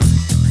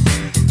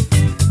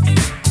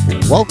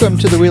Welcome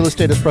to the Real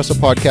Estate Espresso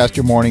Podcast,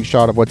 your morning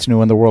shot of what's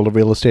new in the world of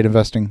real estate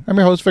investing. I'm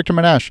your host, Victor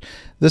Menashe.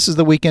 This is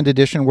the weekend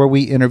edition where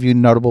we interview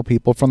notable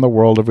people from the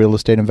world of real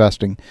estate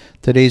investing.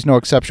 Today's no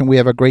exception. We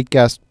have a great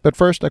guest, but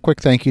first, a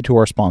quick thank you to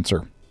our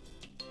sponsor.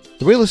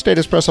 The Real Estate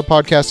Espresso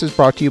Podcast is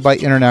brought to you by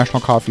International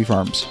Coffee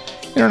Farms.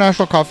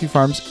 International Coffee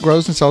Farms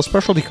grows and sells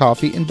specialty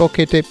coffee in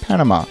Boquete,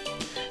 Panama.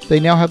 They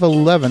now have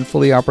 11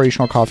 fully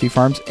operational coffee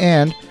farms,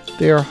 and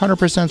they are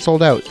 100%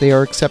 sold out. They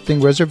are accepting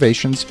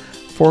reservations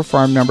for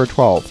farm number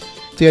 12.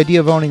 If the idea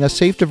of owning a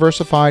safe,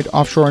 diversified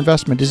offshore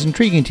investment is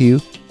intriguing to you,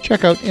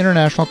 check out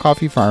International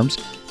Coffee Farms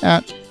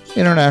at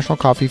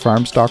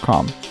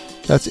internationalcoffeefarms.com.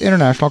 That's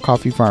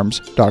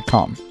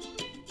internationalcoffeefarms.com.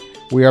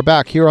 We are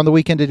back. Here on the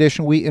weekend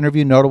edition, we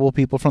interview notable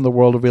people from the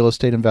world of real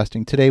estate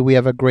investing. Today, we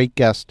have a great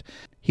guest.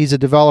 He's a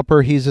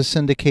developer, he's a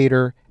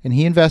syndicator, and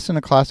he invests in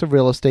a class of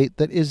real estate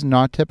that is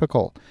not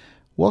typical.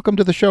 Welcome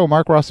to the show,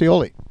 Mark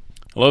Roscioli.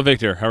 Hello,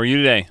 Victor. How are you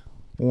today?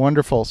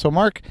 Wonderful. So,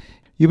 Mark,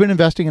 you've been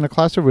investing in a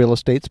class of real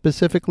estate,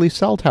 specifically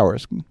cell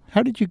towers.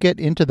 How did you get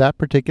into that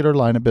particular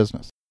line of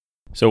business?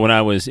 So when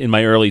I was in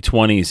my early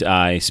 20s,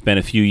 I spent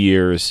a few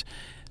years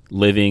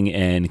living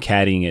and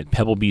caddying at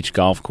Pebble Beach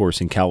Golf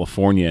Course in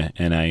California,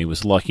 and I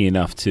was lucky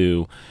enough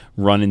to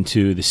run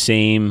into the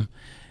same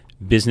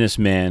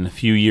businessman a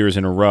few years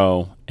in a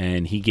row,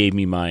 and he gave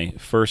me my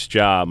first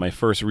job, my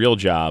first real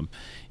job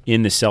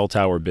in the cell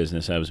tower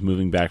business. I was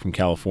moving back from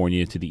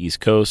California to the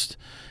East Coast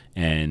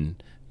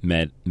and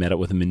met up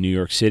with him in New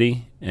York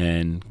City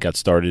and got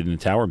started in the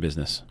tower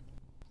business.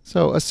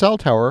 So a cell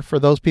tower, for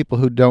those people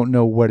who don't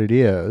know what it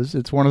is,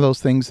 it's one of those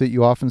things that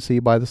you often see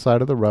by the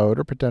side of the road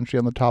or potentially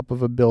on the top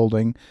of a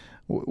building.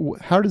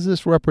 How does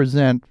this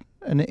represent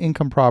an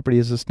income property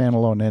as a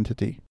standalone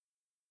entity?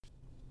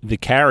 The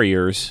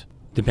carriers,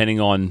 depending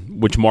on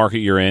which market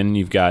you're in,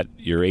 you've got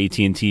your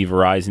AT&T,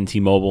 Verizon,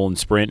 T-Mobile, and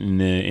Sprint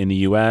in the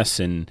U.S.,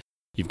 and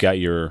you've got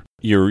your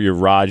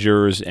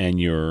Rogers and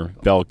your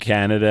Bell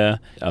Canada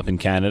up in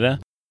Canada.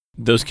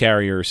 Those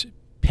carriers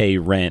pay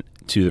rent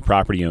to the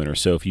property owner.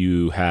 So if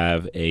you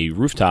have a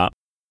rooftop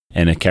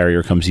and a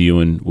carrier comes to you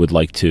and would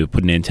like to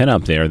put an antenna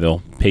up there,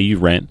 they'll pay you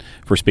rent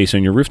for space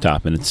on your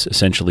rooftop, and it's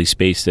essentially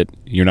space that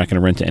you're not going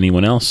to rent to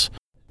anyone else.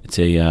 It's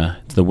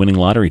the winning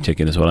lottery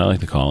ticket is what I like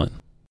to call it.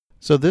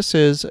 So this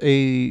is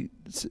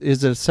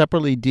it a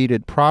separately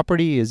deeded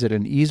property? Is it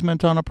an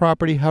easement on a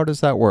property? How does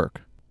that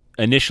work?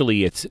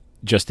 Initially, it's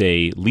just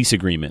a lease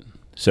agreement.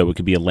 So it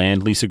could be a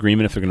land lease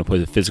agreement if they're going to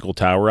put a physical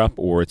tower up,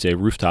 or it's a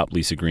rooftop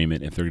lease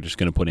agreement if they're just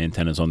going to put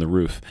antennas on the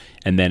roof.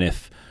 And then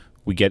if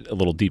we get a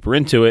little deeper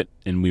into it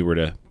and we were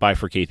to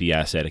bifurcate the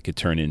asset, it could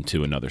turn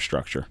into another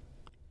structure.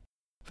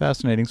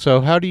 Fascinating.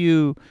 So how do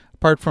you,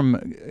 apart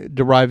from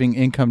deriving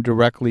income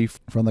directly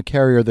from the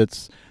carrier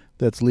that's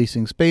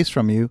leasing space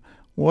from you,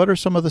 what are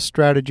some of the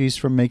strategies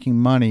for making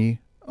money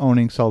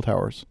owning cell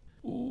towers?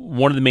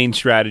 One of the main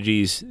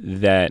strategies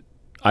that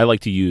I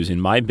like to use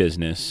in my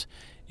business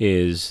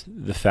is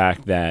the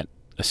fact that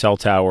a cell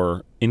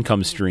tower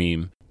income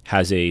stream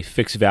has a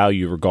fixed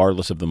value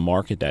regardless of the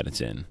market that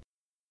it's in,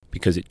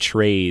 because it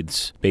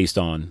trades based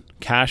on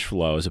cash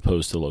flow as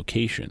opposed to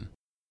location.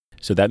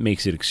 So that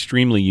makes it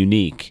extremely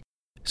unique.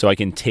 So I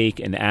can take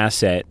an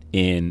asset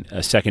in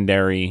a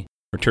secondary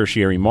or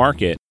tertiary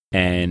market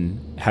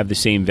and have the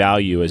same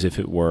value as if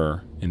it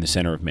were in the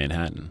center of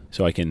Manhattan.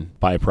 So I can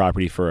buy a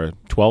property for a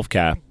 12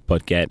 cap,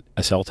 but get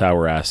a cell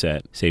tower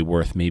asset, say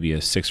worth maybe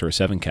a 6 or a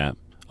 7 cap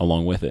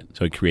along with it.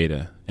 So I create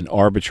an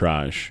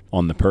arbitrage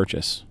on the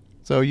purchase.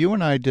 So you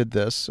and I did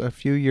this a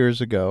few years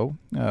ago.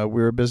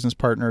 We were business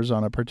partners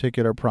on a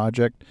particular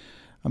project.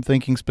 I'm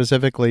thinking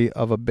specifically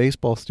of a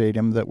baseball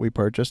stadium that we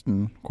purchased.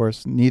 And of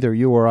course, neither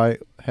you or I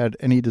had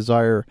any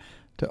desire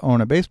to own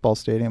a baseball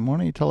stadium. Why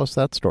don't you tell us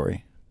that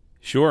story?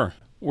 Sure.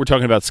 We're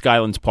talking about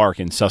Skylands Park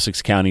in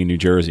Sussex County, New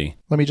Jersey.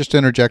 Let me just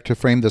interject to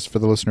frame this for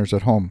the listeners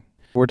at home.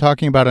 We're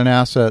talking about an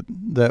asset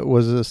that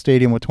was a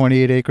stadium with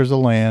 28 acres of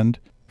land,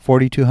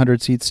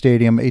 4,200 seat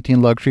stadium,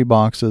 18 luxury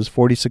boxes,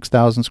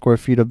 46,000 square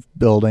feet of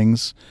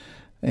buildings,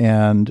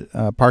 and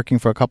parking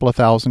for a couple of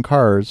thousand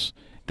cars.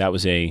 That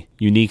was a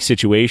unique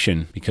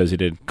situation because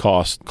it had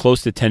cost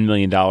close to $10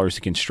 million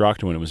to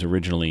construct when it was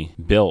originally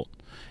built.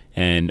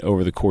 And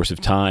over the course of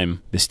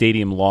time, the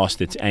stadium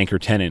lost its anchor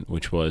tenant,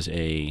 which was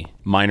a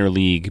minor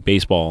league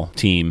baseball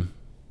team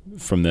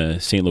from the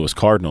St. Louis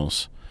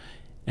Cardinals.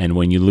 And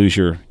when you lose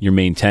your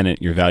main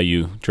tenant, your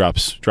value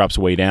drops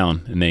way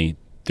down. And they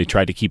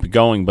tried to keep it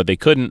going, but they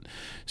couldn't.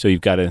 So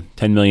you've got a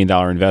 $10 million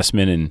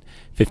investment, and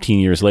 15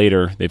 years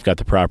later, they've got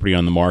the property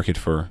on the market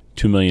for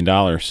 $2 million.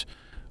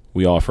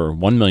 We offer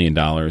 $1 million,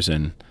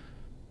 and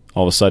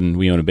all of a sudden,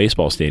 we own a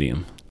baseball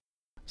stadium.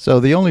 So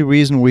the only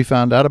reason we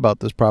found out about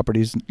this property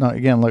is, not,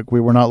 again, like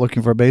we were not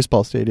looking for a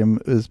baseball stadium,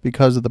 is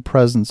because of the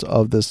presence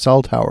of this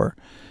cell tower.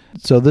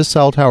 So this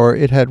cell tower,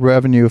 it had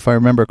revenue, if I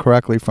remember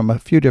correctly, from a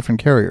few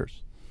different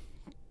carriers.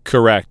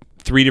 Correct.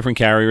 3 different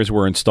carriers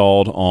were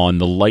installed on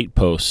the light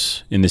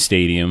posts in the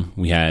stadium.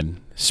 We had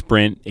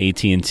Sprint,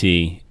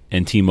 AT&T,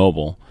 and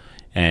T-Mobile.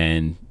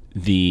 And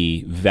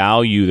the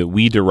value that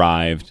we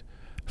derived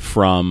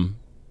from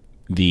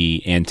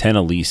the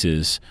antenna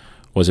leases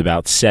was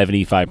about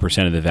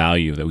 75% of the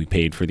value that we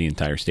paid for the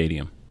entire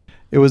stadium.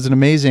 It was an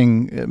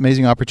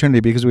amazing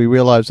opportunity because we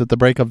realized that the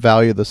breakup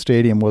value of the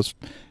stadium was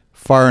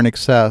far in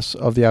excess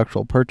of the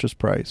actual purchase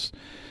price.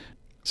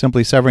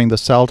 Simply severing the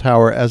cell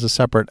tower as a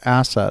separate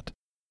asset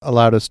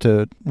allowed us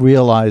to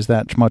realize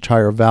that much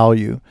higher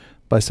value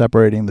by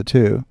separating the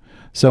two.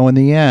 So in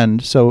the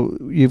end,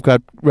 you've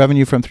got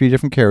revenue from 3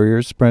 different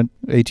carriers, Sprint,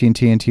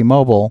 AT&T, and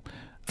T-Mobile.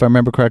 If I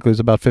remember correctly, it was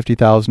about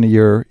 $50,000 a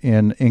year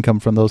in income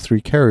from those 3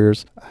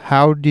 carriers.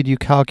 How did you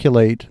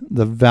calculate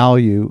the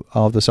value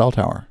of the cell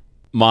tower?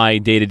 My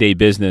day-to-day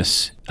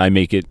business, I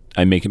make it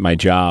my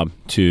job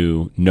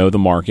to know the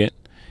market,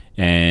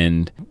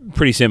 and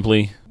pretty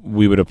simply,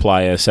 we would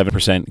apply a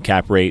 7%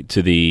 cap rate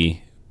to the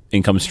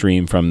income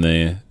stream from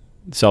the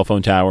cell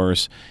phone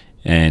towers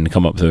and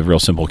come up with a real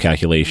simple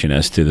calculation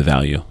as to the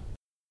value.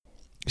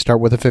 You start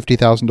with a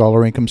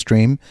 $50,000 income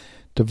stream,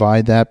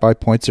 divide that by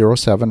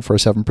 0.07 for a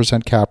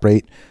 7% cap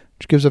rate,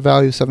 which gives a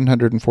value of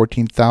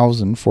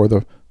 $714,000 for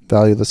the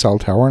value of the cell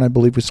tower, and I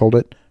believe we sold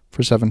it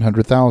for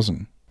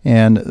 $700,000.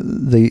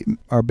 And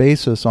our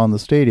basis on the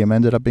stadium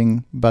ended up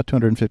being about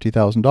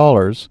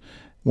 $250,000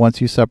 once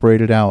you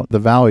separated out the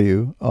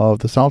value of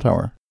the cell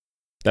tower.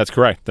 That's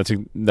correct.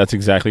 That's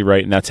exactly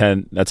right, and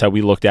that's how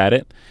we looked at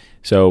it.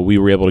 So we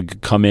were able to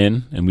come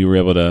in and we were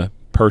able to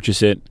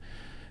purchase it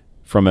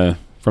from a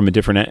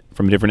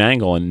different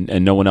angle,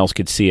 and no one else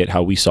could see it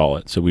how we saw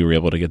it. So we were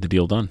able to get the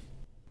deal done.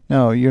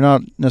 No, you're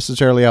not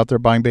necessarily out there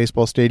buying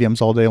baseball stadiums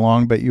all day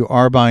long, but you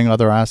are buying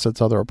other assets,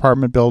 other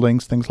apartment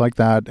buildings, things like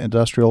that,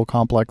 industrial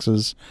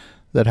complexes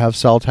that have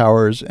cell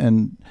towers,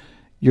 and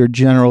you're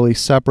generally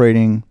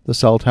separating the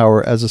cell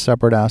tower as a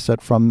separate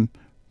asset from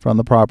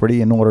the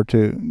property in order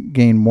to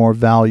gain more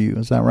value.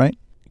 Is that right?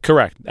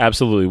 Correct.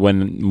 Absolutely.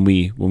 When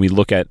we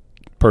look at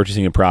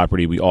purchasing a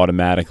property, we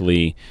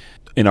automatically,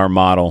 in our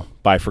model,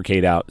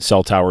 bifurcate out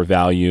cell tower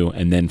value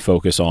and then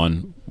focus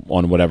on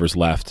whatever's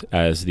left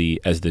as the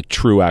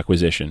true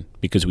acquisition,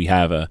 because we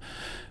have a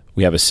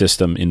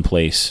system in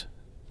place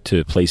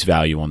to place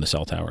value on the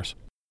cell towers.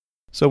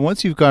 So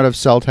once you've got a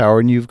cell tower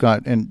and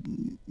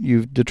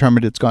you've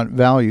determined it's got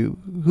value,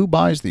 who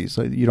buys these?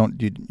 You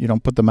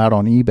don't put them out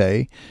on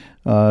eBay.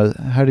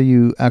 How do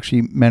you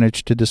actually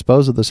manage to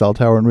dispose of the cell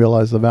tower and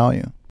realize the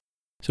value?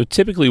 So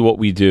typically what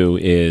we do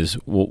is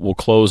we'll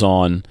close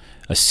on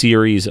a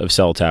series of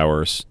cell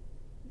towers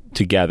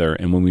together,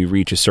 and when we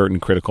reach a certain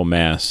critical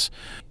mass,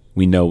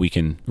 we know we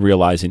can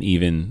realize an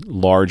even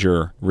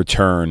larger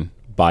return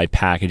by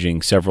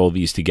packaging several of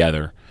these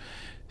together.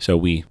 So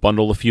we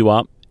bundle a few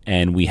up,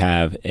 and we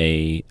have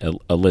a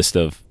list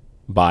of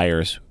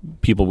buyers,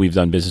 people we've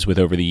done business with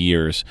over the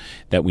years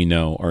that we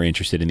know are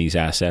interested in these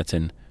assets,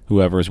 and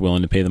whoever is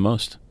willing to pay the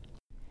most.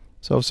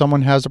 So if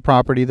someone has a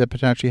property that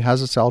potentially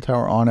has a cell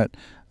tower on it,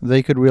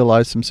 they could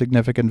realize some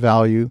significant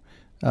value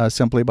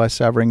simply by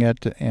severing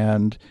it.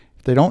 And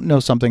if they don't know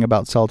something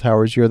about cell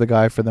towers, you're the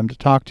guy for them to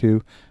talk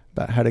to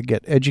about how to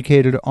get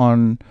educated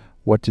on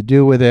what to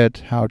do with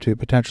it, how to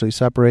potentially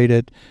separate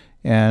it,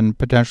 and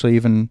potentially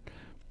even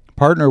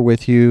partner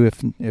with you,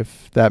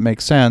 if that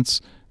makes sense,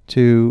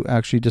 to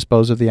actually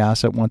dispose of the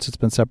asset once it's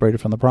been separated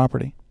from the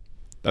property.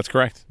 That's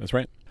correct. That's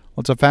right.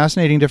 Well, it's a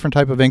fascinating different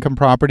type of income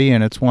property,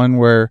 and it's one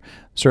where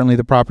certainly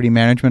the property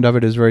management of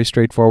it is very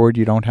straightforward.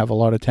 You don't have a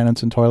lot of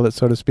tenants and toilets,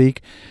 so to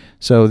speak.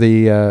 So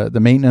the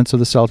maintenance of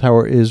the cell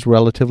tower is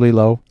relatively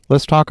low.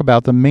 Let's talk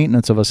about the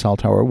maintenance of a cell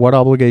tower. What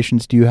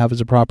obligations do you have as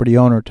a property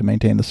owner to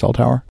maintain the cell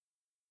tower?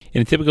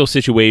 In a typical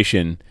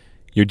situation,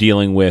 you're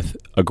dealing with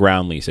a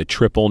ground lease, a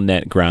triple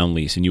net ground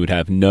lease, and you would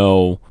have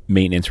no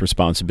maintenance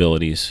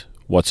responsibilities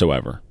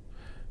whatsoever,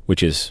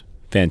 which is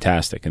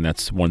fantastic. And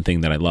that's one thing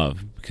that I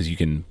love, because you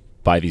can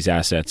buy these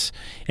assets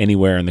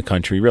anywhere in the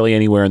country, really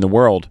anywhere in the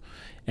world,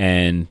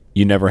 and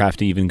you never have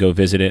to even go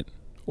visit it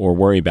or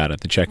worry about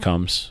it. The check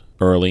comes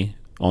early,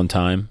 on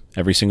time,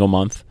 every single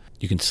month.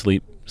 You can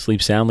sleep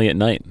soundly at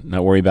night,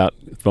 not worry about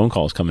phone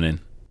calls coming in.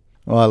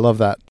 Well, I love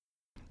that.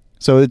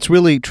 So it's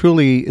really,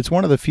 truly, it's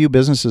one of the few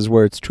businesses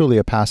where it's truly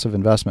a passive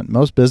investment.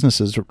 Most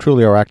businesses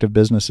truly are active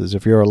businesses.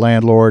 If you're a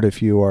landlord,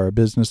 if you are a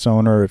business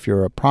owner, if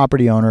you're a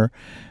property owner,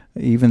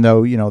 even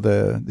though,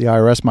 the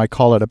IRS might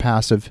call it a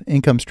passive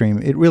income stream,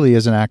 it really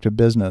is an active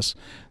business.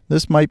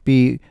 This might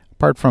be,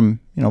 apart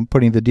from,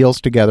 putting the deals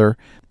together,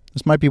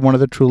 this might be one of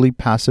the truly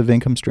passive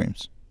income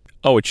streams.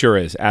 Oh, it sure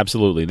is.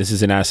 Absolutely. This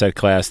is an asset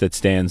class that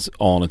stands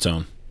all on its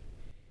own.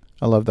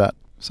 I love that.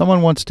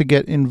 Someone wants to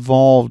get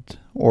involved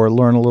or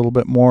learn a little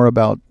bit more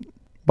about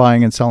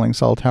buying and selling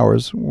cell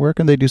towers. Where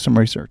can they do some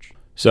research?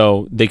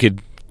 So they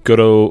could go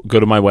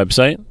to my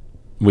website,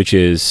 which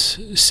is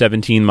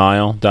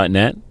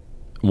 17mile.net.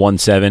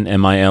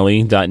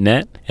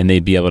 17mile.net, and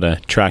they'd be able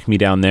to track me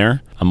down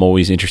there. I'm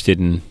always interested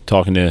in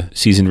talking to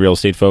seasoned real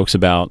estate folks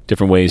about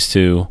different ways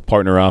to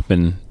partner up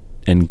and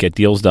get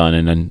deals done,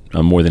 and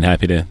I'm more than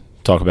happy to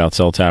talk about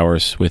cell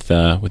towers with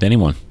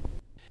anyone.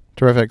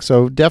 Terrific.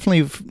 So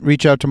definitely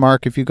reach out to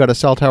Mark if you've got a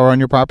cell tower on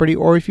your property,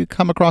 or if you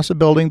come across a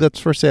building that's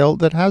for sale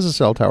that has a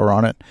cell tower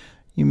on it.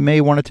 You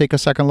may want to take a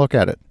second look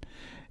at it.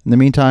 In the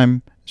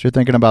meantime, So you're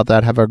thinking about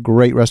that. Have a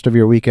great rest of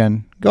your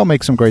weekend. Go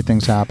make some great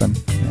things happen.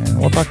 And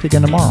we'll talk to you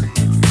again tomorrow.